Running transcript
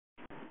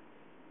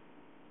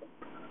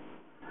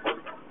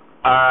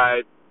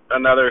Alright,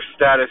 another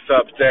status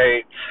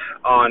update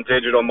on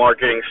digital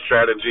marketing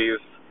strategies.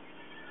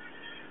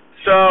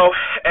 So,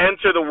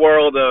 enter the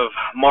world of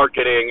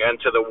marketing,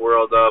 enter the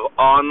world of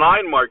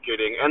online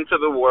marketing, enter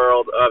the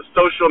world of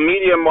social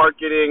media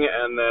marketing,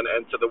 and then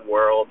enter the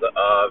world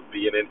of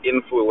being an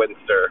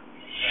influencer.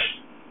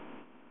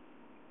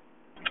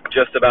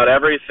 Just about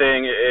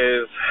everything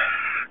is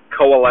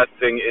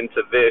coalescing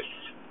into this.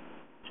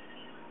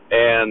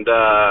 And,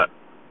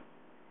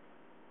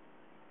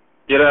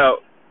 you know,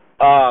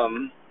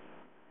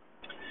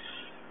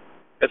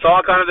 it's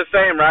all kind of the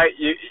same, right?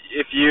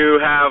 If you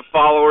have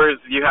followers,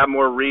 you have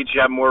more reach,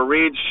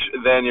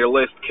 then your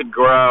list could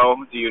grow.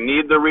 Do you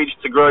need the reach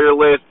to grow your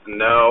list?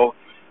 No.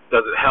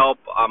 Does it help?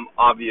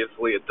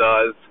 Obviously it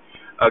does.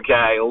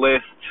 Okay,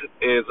 list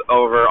is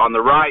over on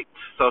the right.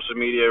 Social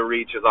media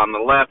reach is on the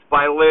left.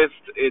 By list,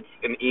 it's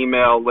an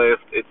email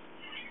list. It's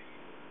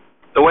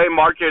the way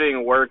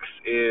marketing works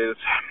is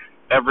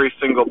every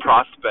single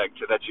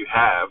prospect that you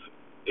have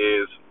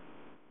is,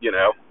 you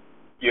know,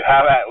 you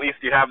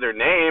have their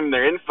name,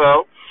 their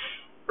info,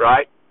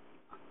 right?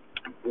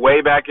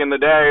 Way back in the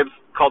day, it's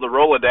called a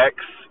Rolodex,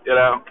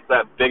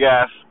 that big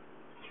ass,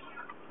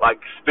 like,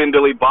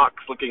 spindly box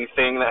looking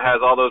thing that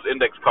has all those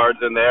index cards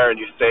in there, and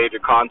you save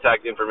your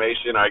contact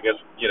information. I guess,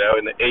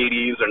 in the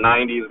 80s or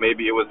 90s,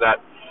 maybe it was that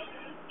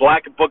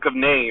black book of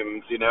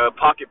names, a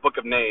pocket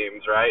book of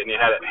names, right? And you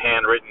had it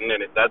handwritten,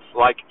 and that's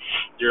like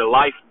your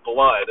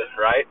lifeblood,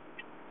 right?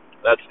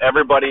 That's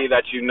everybody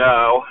that you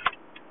know.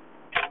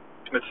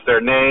 It's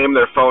their name,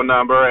 their phone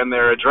number, and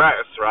their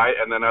address, right?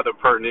 And then other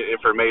pertinent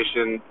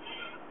information,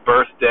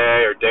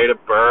 birthday or date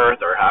of birth,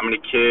 or how many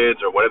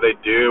kids, or what do they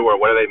do, or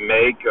what do they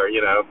make, or,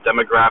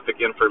 demographic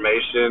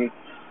information,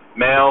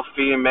 male,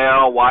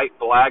 female, white,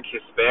 black,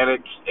 Hispanic,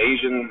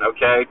 Asian,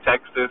 okay,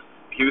 Texas,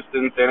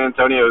 Houston, San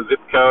Antonio,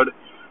 zip code,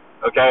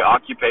 okay,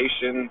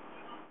 occupation.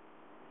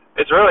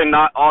 It's really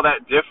not all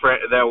that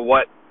different than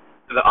what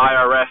the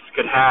IRS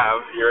could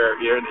have, your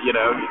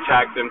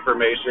tax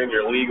information,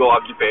 your legal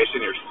occupation,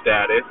 your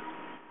status.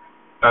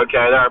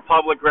 Okay, there are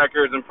public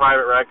records and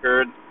private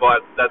records,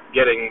 but that's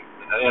getting,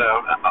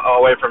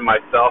 away from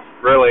myself,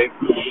 really.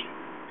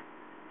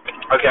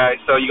 Okay,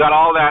 so you got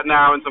all that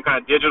now in some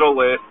kind of digital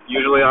list,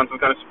 usually on some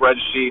kind of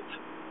spreadsheet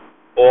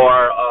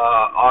or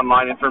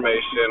online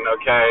information.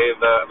 Okay,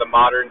 the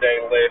modern day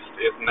list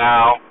is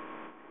now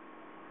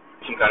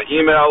some kind of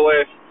email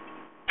list,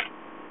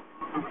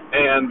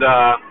 and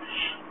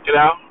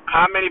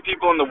how many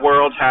people in the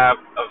world have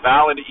a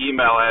valid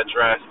email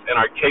address and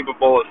are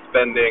capable of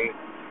spending,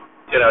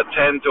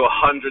 $10 to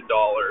 $100,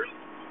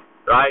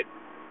 right?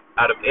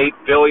 Out of 8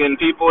 billion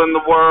people in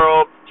the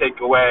world, take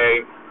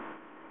away,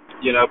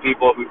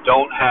 people who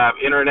don't have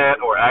internet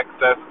or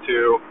access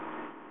to,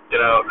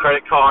 a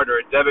credit card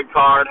or a debit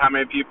card, how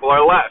many people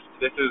are left?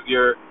 This is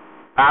your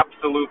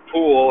absolute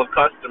pool of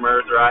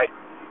customers, right?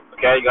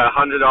 Okay, you got a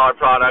 $100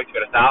 product, you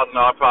got a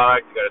 $1,000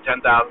 product, you got a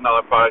 $10,000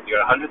 product, you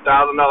got a $100,000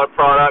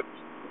 product.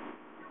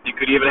 You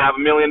could even have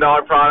 $1 million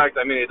product.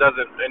 I mean, it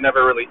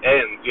never really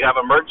ends. You have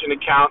a merchant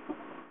account,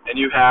 and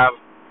you have,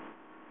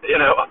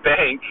 a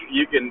bank.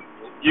 You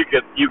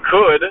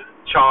could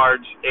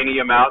charge any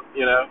amount,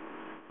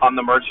 on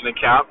the merchant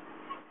account.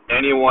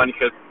 Anyone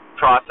could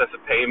process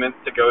a payment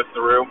to go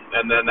through,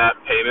 and then that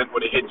payment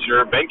would hit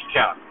your bank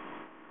account,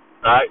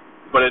 right?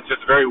 But it's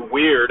just very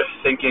weird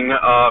thinking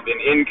of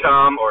an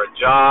income or a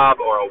job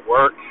or a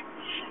work.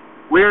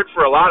 Weird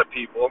for a lot of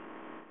people.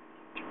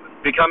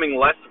 Becoming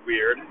less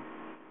weird.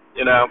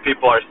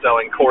 People are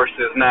selling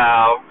courses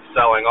now,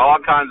 selling all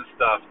kinds of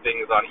stuff,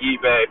 things on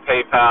eBay,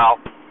 PayPal,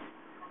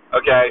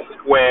 okay,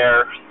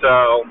 Square.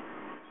 So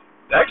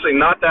it's actually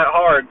not that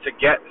hard to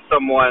get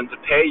someone to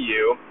pay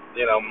you,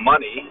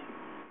 money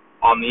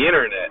on the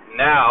internet.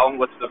 Now,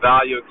 what's the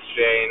value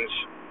exchange?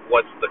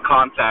 What's the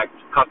contact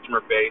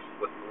customer base?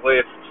 What's the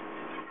list?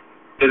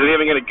 Is it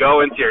even going to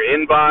go into your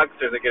inbox?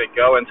 Is it going to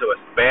go into a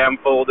spam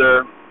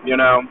folder?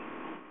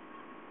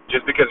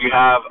 Just because you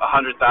have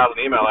 100,000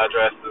 email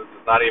addresses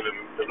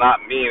does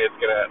not mean it's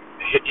going to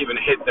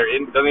hit their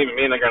doesn't even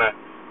mean they're going to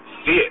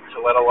see it,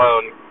 let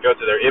alone go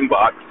to their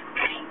inbox.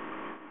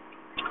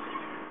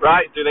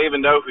 Right? Do they even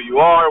know who you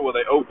are? Will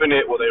they open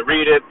it? Will they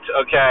read it?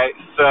 Okay,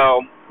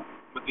 so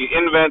with the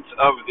invent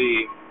of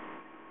the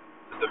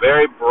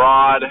very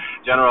broad,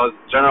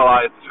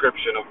 generalized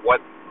description of what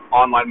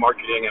online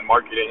marketing and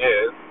marketing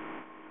is,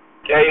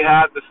 okay, you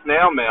had the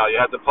snail mail, you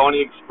had the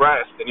Pony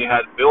Express, then you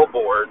had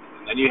billboards,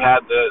 and then you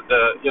had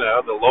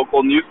the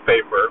local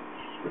newspaper,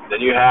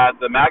 then you had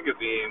the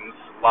magazines,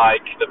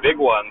 like the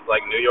big ones,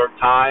 like New York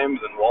Times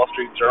and Wall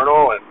Street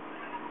Journal and,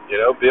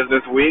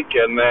 Business Week,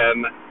 and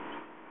then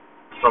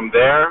from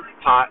there,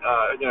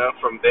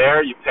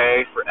 you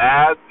pay for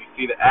ads, you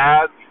see the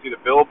ads, you see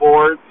the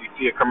billboards, you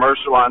see a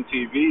commercial on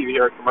TV, you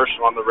hear a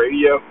commercial on the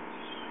radio.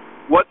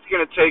 What's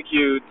going to cause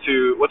you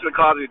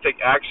to take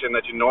action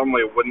that you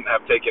normally wouldn't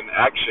have taken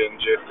action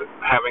just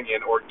having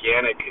an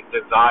organic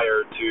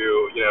desire to,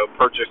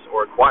 purchase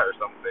or acquire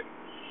something?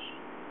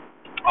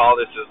 All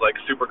this is like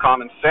super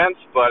common sense,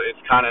 but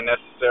it's kind of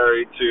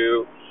necessary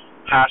to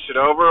hash it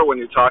over when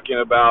you're talking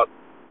about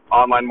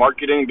online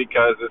marketing,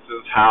 because this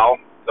is how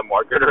the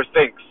marketer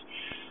thinks.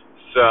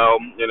 So,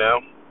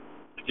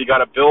 if you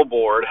got a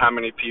billboard, how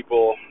many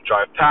people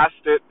drive past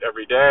it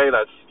every day?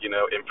 That's,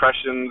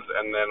 impressions,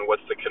 and then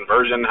what's the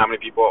conversion? How many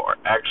people are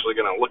actually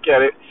going to look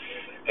at it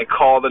and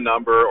call the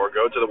number or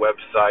go to the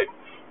website?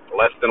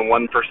 Less than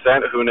 1%,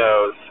 who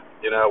knows?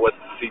 What's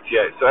the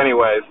CTA? So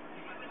anyways,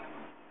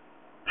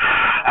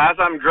 as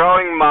I'm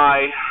growing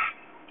my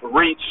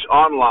reach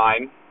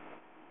online,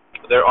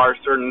 there are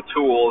certain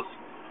tools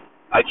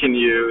I can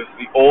use.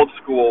 The old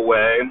school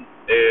way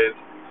is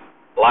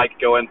like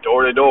going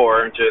door to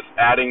door, just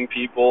adding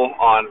people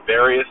on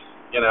various,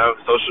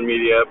 social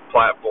media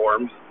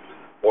platforms,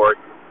 or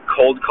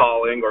cold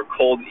calling or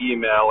cold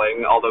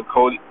emailing, although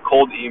cold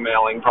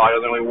emailing probably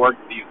doesn't really work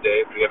these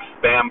days. We have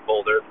spam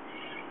folder.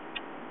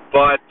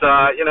 But,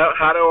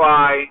 how do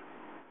I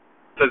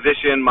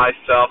position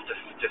myself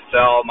to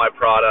sell my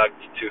product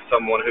to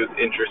someone who's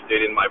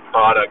interested in my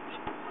product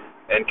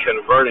and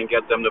convert and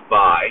get them to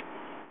buy?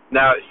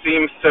 Now, it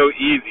seems so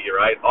easy,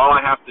 right? All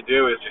I have to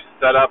do is just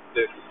set up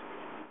this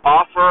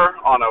offer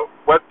on a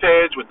web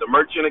page with the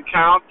merchant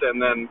account,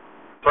 and then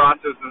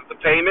processes the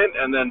payment,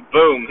 and then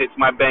boom, hits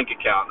my bank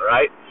account,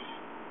 right?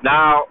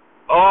 Now,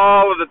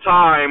 all of the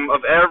time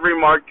of every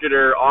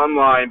marketer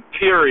online,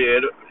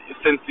 period,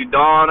 since the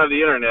dawn of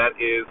the internet,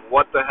 is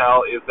what the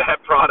hell is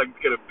that product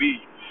going to be?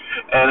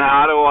 And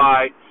how do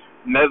I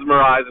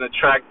mesmerize and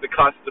attract the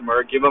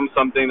customer, give them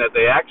something that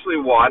they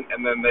actually want,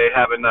 and then they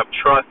have enough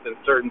trust and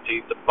certainty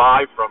to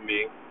buy from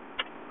me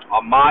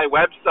on my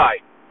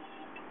website?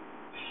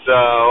 So,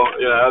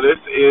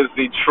 this is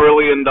the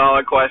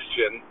trillion-dollar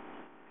question.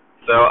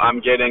 So I'm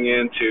getting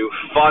into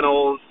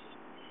funnels.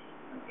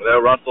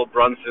 Russell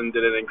Brunson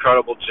did an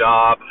incredible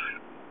job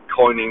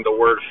coining the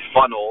word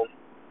funnel.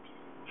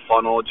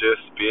 Funnel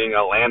just being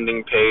a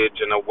landing page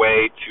and a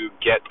way to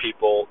get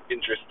people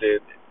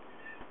interested.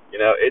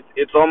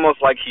 It's almost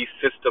like he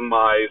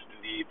systemized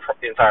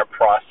the entire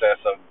process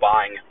of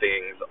buying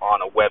things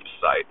on a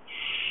website,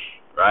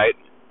 right?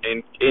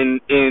 In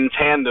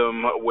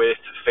tandem with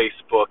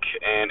Facebook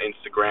and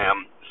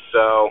Instagram,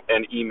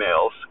 and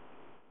emails.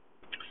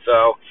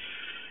 So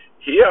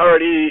he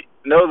already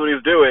knows what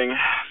he's doing.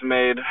 He's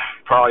made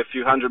probably a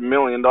few $100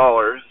 million.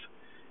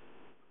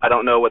 I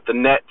don't know what the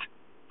net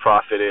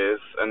profit is,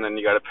 and then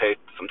you got to pay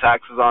some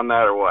taxes on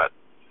that, or what?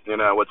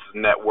 What's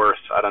his net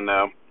worth? I don't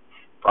know.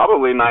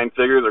 Probably 9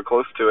 figures or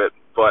close to it,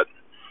 but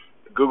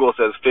Google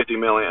says 50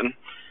 million.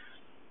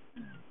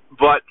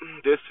 But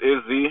this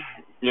is the,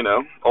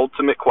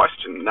 ultimate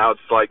question. Now it's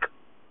like,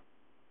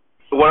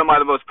 what am I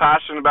the most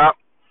passionate about?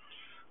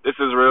 This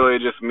is really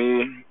just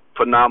me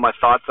putting out my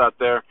thoughts out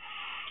there.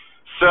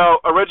 So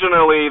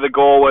originally the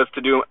goal was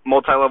to do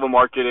multi-level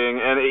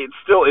marketing, and it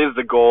still is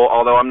the goal,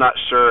 although I'm not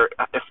sure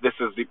if this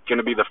is going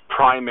to be the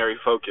primary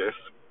focus.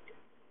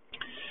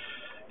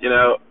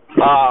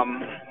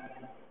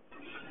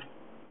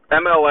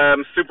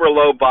 MLM, super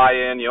low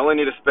buy-in. You only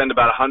need to spend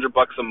about $100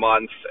 a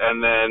month, and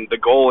then the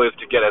goal is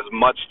to get as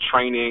much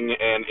training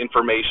and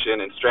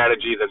information and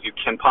strategies as you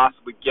can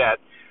possibly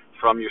get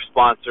from your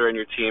sponsor and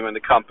your team and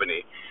the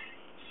company.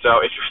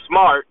 So if you're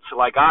smart,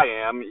 like I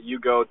am, you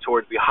go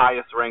towards the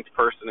highest-ranked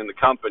person in the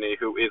company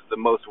who is the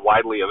most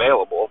widely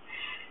available,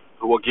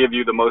 who will give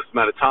you the most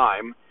amount of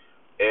time,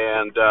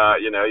 and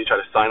you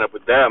try to sign up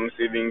with them,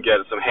 see if you can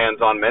get some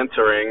hands-on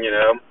mentoring.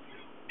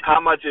 How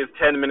much is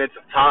 10 minutes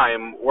of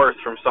time worth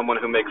from someone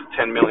who makes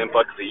 $10 million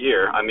a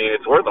year? I mean,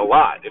 it's worth a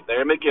lot. If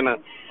they're making $2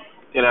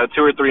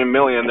 or $3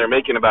 million, they're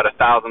making about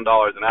 $1,000 an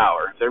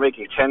hour. If they're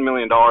making $10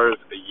 million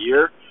a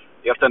year,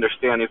 you have to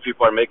understand these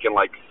people are making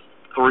like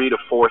 $3,000 to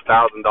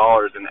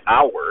 $4,000 an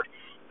hour.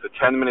 So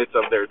 10 minutes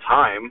of their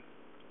time,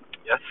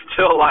 that's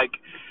still like,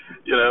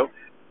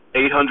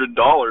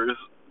 $800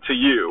 to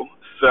you.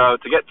 So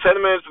to get 10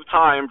 minutes of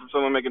time from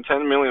someone making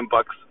 $10 million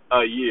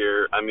a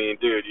year, I mean,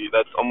 dude,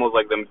 that's almost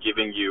like them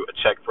giving you a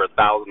check for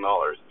 $1,000.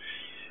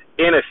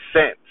 In a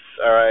sense,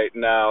 all right?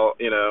 Now,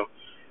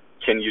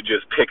 can you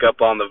just pick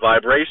up on the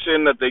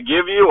vibration that they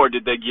give you, or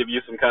did they give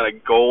you some kind of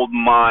gold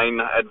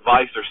mine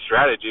advice or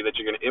strategy that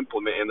you're going to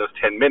implement in those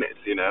 10 minutes,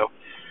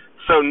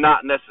 So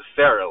not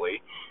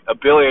necessarily. A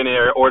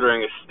billionaire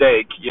ordering a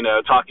steak,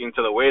 talking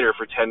to the waiter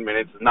for 10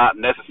 minutes is not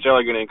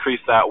necessarily going to increase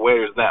that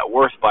waiter's net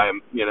worth by,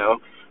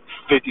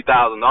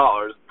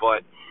 $50,000,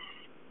 but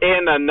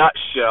in a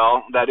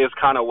nutshell, that is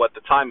kind of what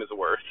the time is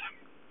worth.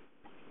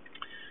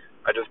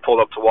 I just pulled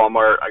up to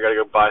Walmart. I got to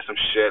go buy some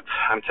shit.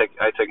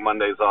 I take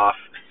Mondays off.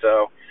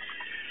 So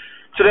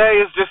today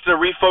is just a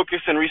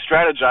refocus and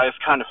re-strategize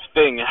kind of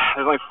thing.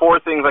 There's only 4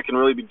 things I can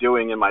really be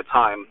doing in my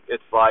time.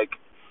 It's like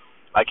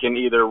I can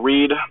either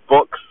read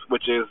books,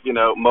 which is,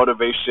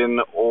 motivation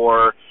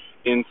or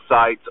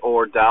insight,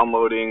 or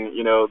downloading,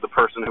 the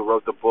person who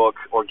wrote the book,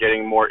 or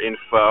getting more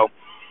info.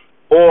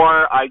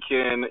 Or I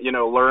can,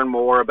 learn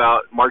more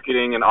about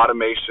marketing and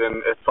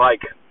automation. It's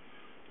like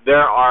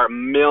there are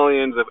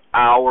millions of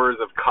hours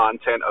of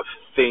content of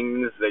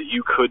things that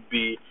you could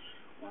be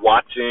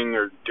watching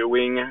or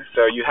doing.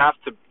 So you have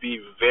to be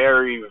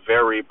very,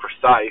 very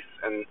precise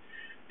and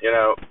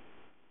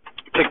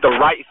pick the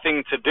right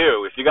thing to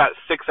do. If you got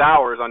 6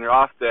 hours on your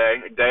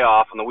day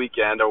off on the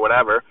weekend or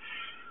whatever,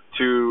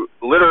 to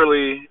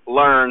literally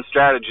learn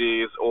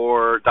strategies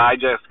or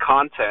digest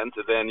content,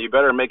 then you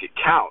better make it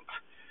count,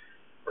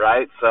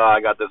 right? So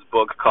I got this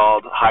book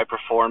called High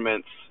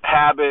Performance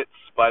Habits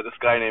by this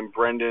guy named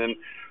Brendon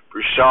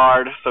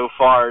Burchard. So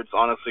far, it's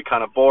honestly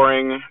kind of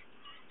boring.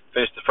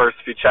 Finished the first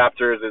few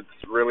chapters.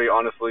 It's really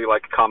honestly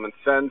like common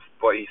sense,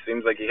 but he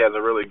seems like he has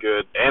a really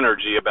good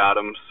energy about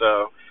him.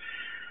 So,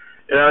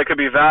 there could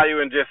be value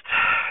in just,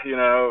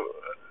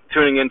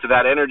 tuning into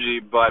that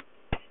energy, but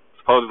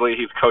supposedly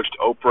he's coached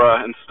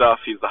Oprah and stuff.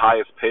 He's the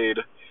highest paid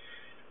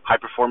high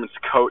performance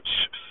coach.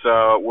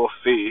 So we'll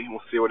see.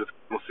 We'll see what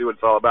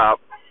it's all about.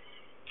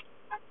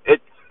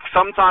 It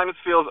sometimes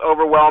feels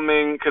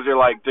overwhelming because you're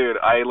like, dude,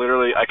 I'm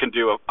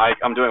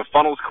doing a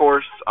funnels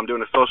course. I'm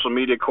doing a social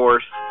media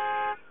course.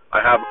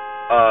 I have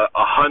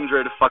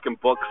 100 fucking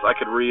books I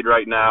could read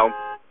right now.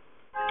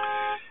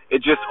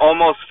 It just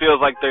almost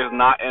feels like there's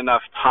not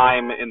enough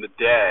time in the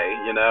day,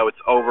 it's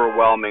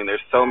overwhelming.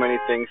 There's so many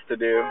things to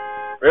do.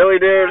 Really,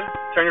 dude?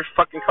 Turn your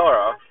fucking car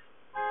off.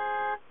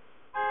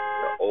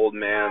 The old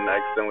man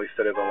accidentally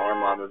set his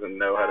alarm on, doesn't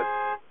know how to...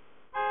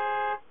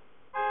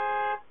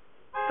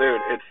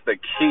 Dude, it's the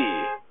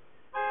key.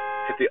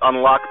 Hit the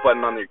unlock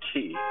button on your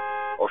key.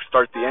 Or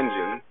start the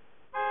engine.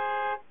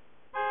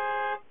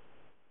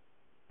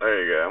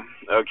 There you go.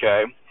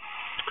 Okay.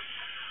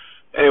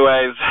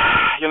 Anyways,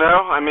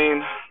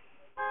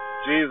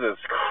 Jesus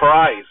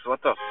Christ,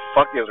 what the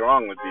fuck is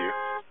wrong with you?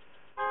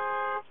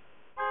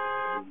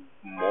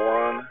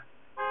 Moron.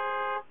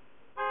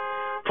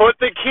 Put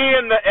the key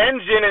in the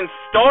engine and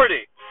start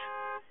it.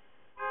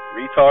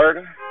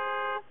 Retard.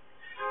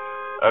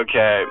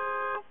 Okay.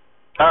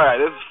 Alright,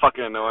 this is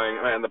fucking annoying.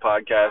 I'm gonna end the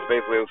podcast.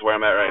 Basically, that's where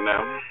I'm at right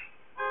now.